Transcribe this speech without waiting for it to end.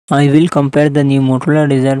I will compare the new Motorola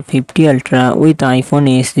Razr 50 Ultra with iPhone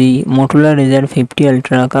SE. Motorola Razr 50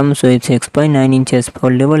 Ultra comes with 6.9 inches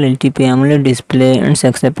foldable LTP AMOLED display and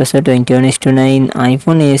success ratio 21:9.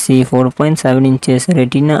 iPhone SE 4.7 inches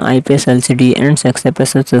Retina IPS LCD and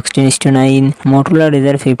success ratio 16:9. Motorola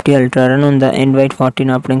Razr 50 Ultra run on the Android 14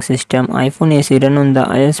 operating system. iPhone SE run on the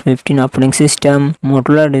iOS 15 operating system.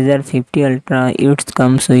 Motorola Razr 50 Ultra it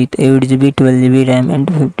comes with 8GB 12GB RAM and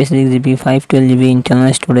 56GB 512GB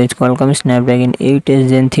internal storage. Qualcomm Snapdragon 8s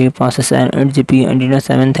Gen 3 processor, 8GB Adreno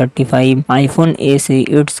 735. iPhone SE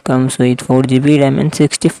it comes with 4GB RAM and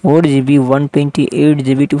 64GB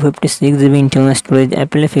 128GB 256GB internal storage.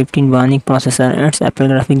 Apple A15 Bionic processor and Apple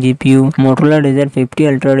graphic GPU. Motorola Razr 50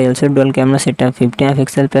 Ultra dual camera setup 50MP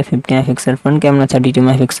plus 50MP front camera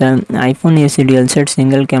 32MP. iPhone SE dual set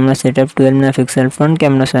single camera setup 12MP front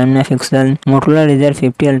camera 7MP. Motorola Razr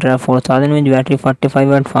 50 Ultra 4000 mAh battery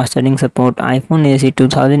 45W fast charging support. iPhone SE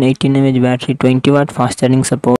 2018 mAh battery 20W fast charging support.